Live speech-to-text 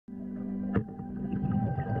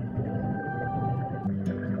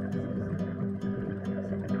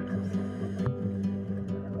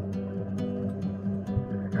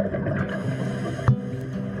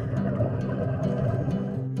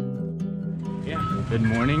Good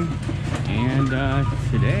morning, and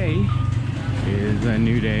today is a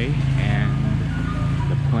new day, and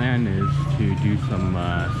the plan is to do some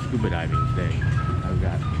scuba diving today. I've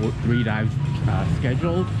got 3 dives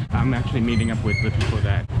scheduled. I'm actually meeting up with the people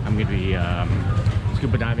that I'm going to be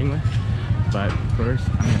scuba diving with, but first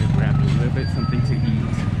I'm going to grab a little bit something to eat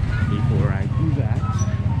before I do that.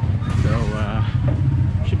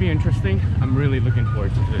 So should be interesting. I'm really looking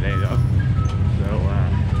forward to today though, so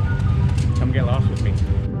come get lost with me.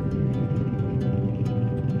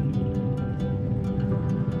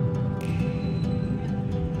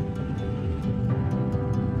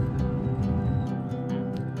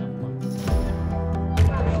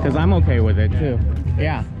 Because I'm okay with it too.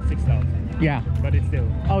 Yeah. 6,000. Yeah. But it's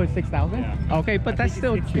still. Oh, it's 6,000? Yeah. Okay, but that's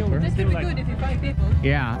still cheaper. That's Still really like- good if you find people.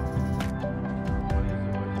 Yeah.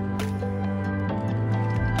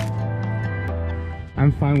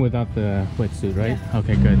 I'm fine without the wetsuit, right? Yeah.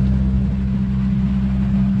 Okay, good.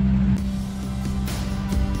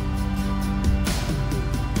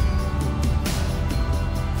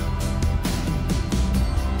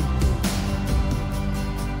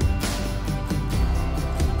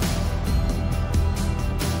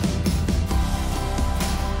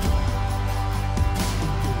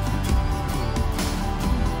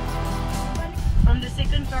 From the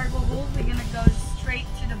second cargo hold, we're gonna go straight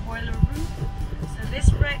to the boiler room. So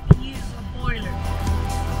this wreck uses a boiler.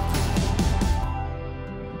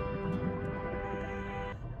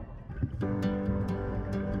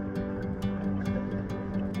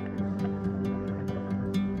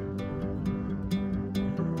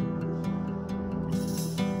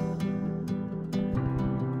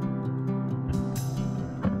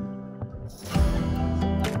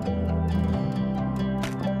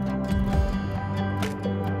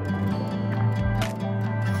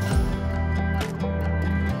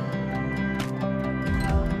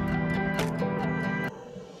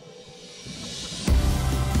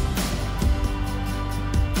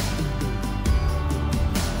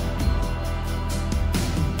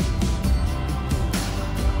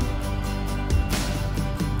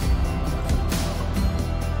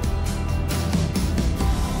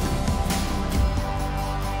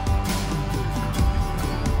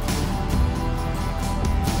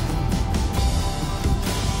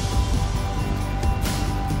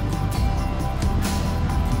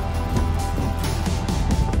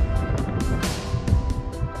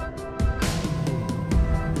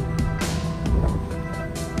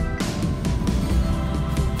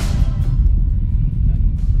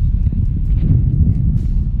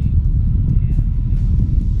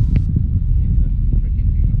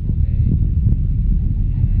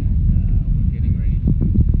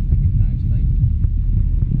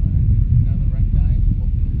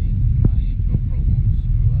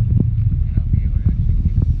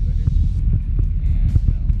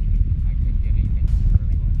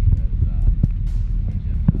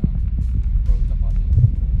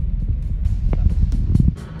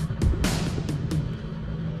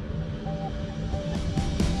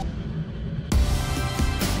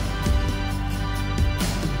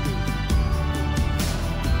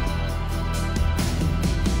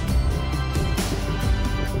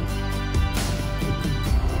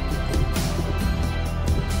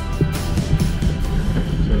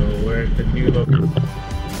 The new location.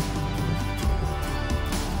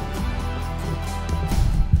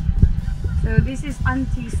 So this is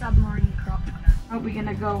anti-submarine crop. We're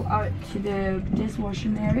gonna go out to the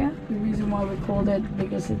dishwashing area. The reason why we called it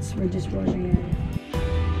because it's for dishwashing area.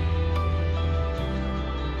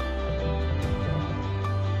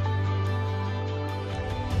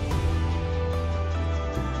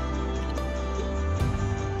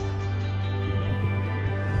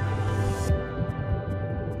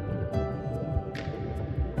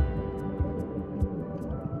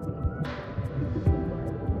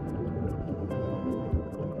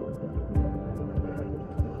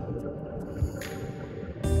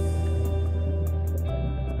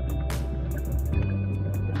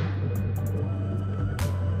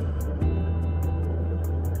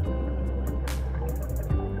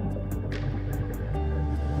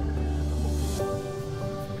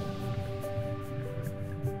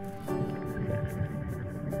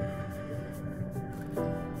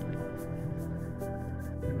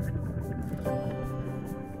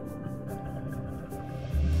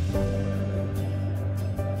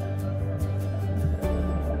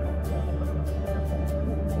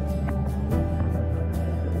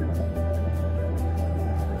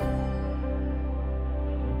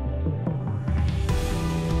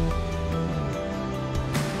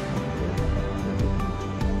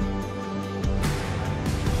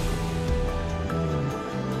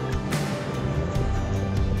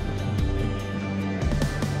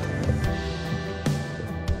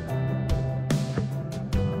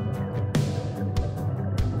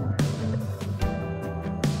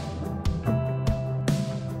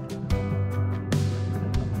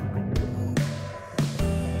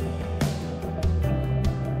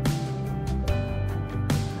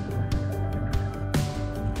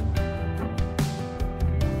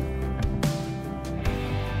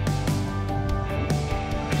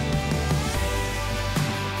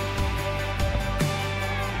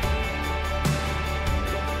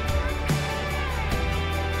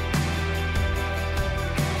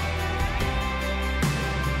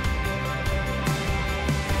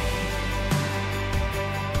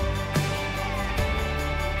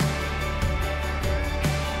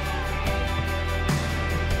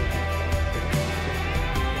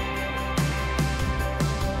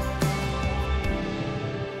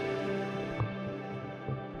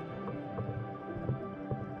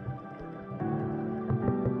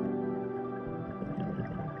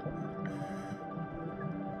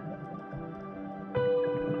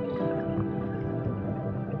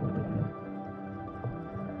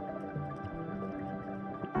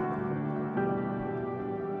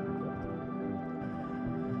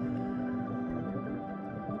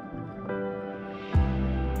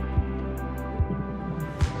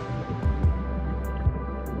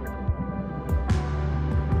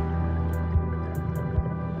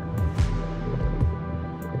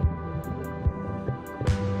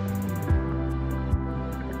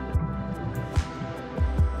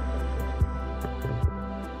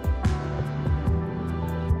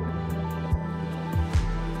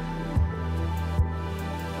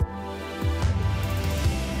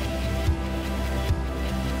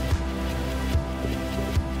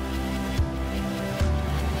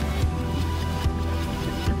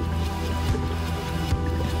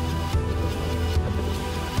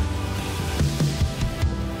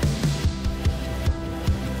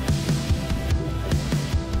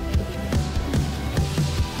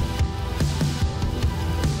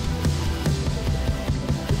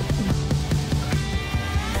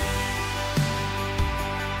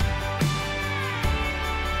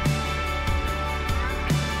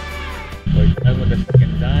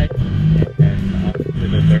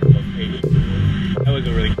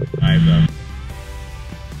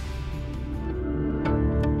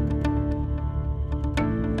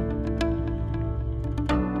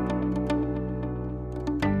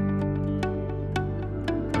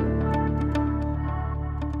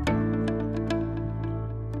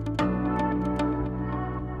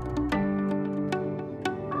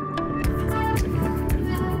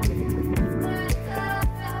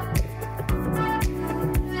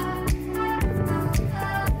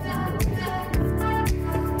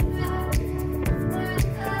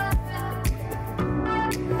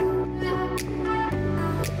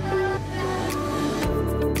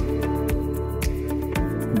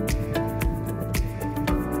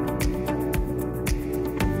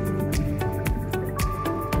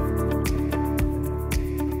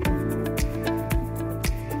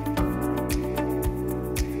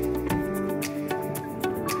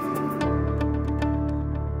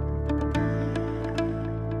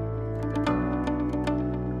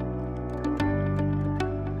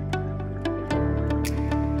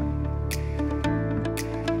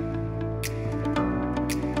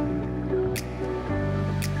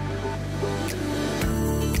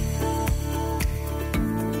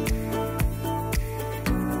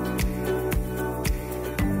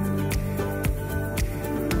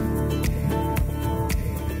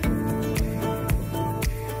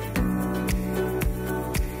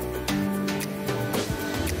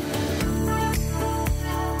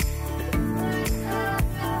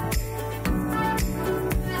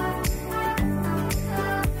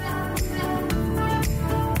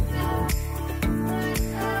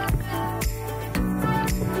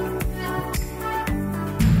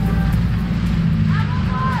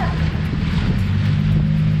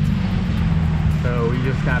 we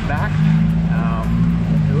just got back.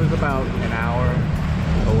 It was about an hour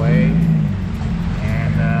away,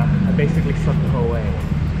 and I basically slept the whole way.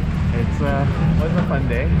 It was a fun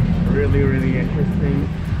day, really interesting.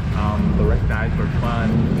 The wreck dives were fun.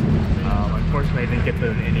 Unfortunately, I didn't get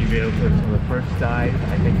any video clips from the first dive.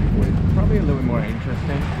 I think it was probably a little more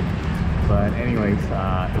interesting. But anyways,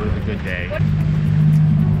 it was a good day.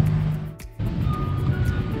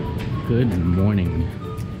 Good morning.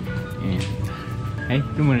 And hey,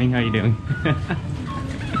 good morning. How you doing?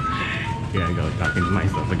 Here I go talking to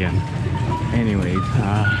myself again. Anyways,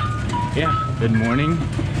 yeah, good morning.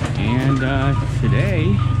 And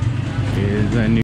today is a new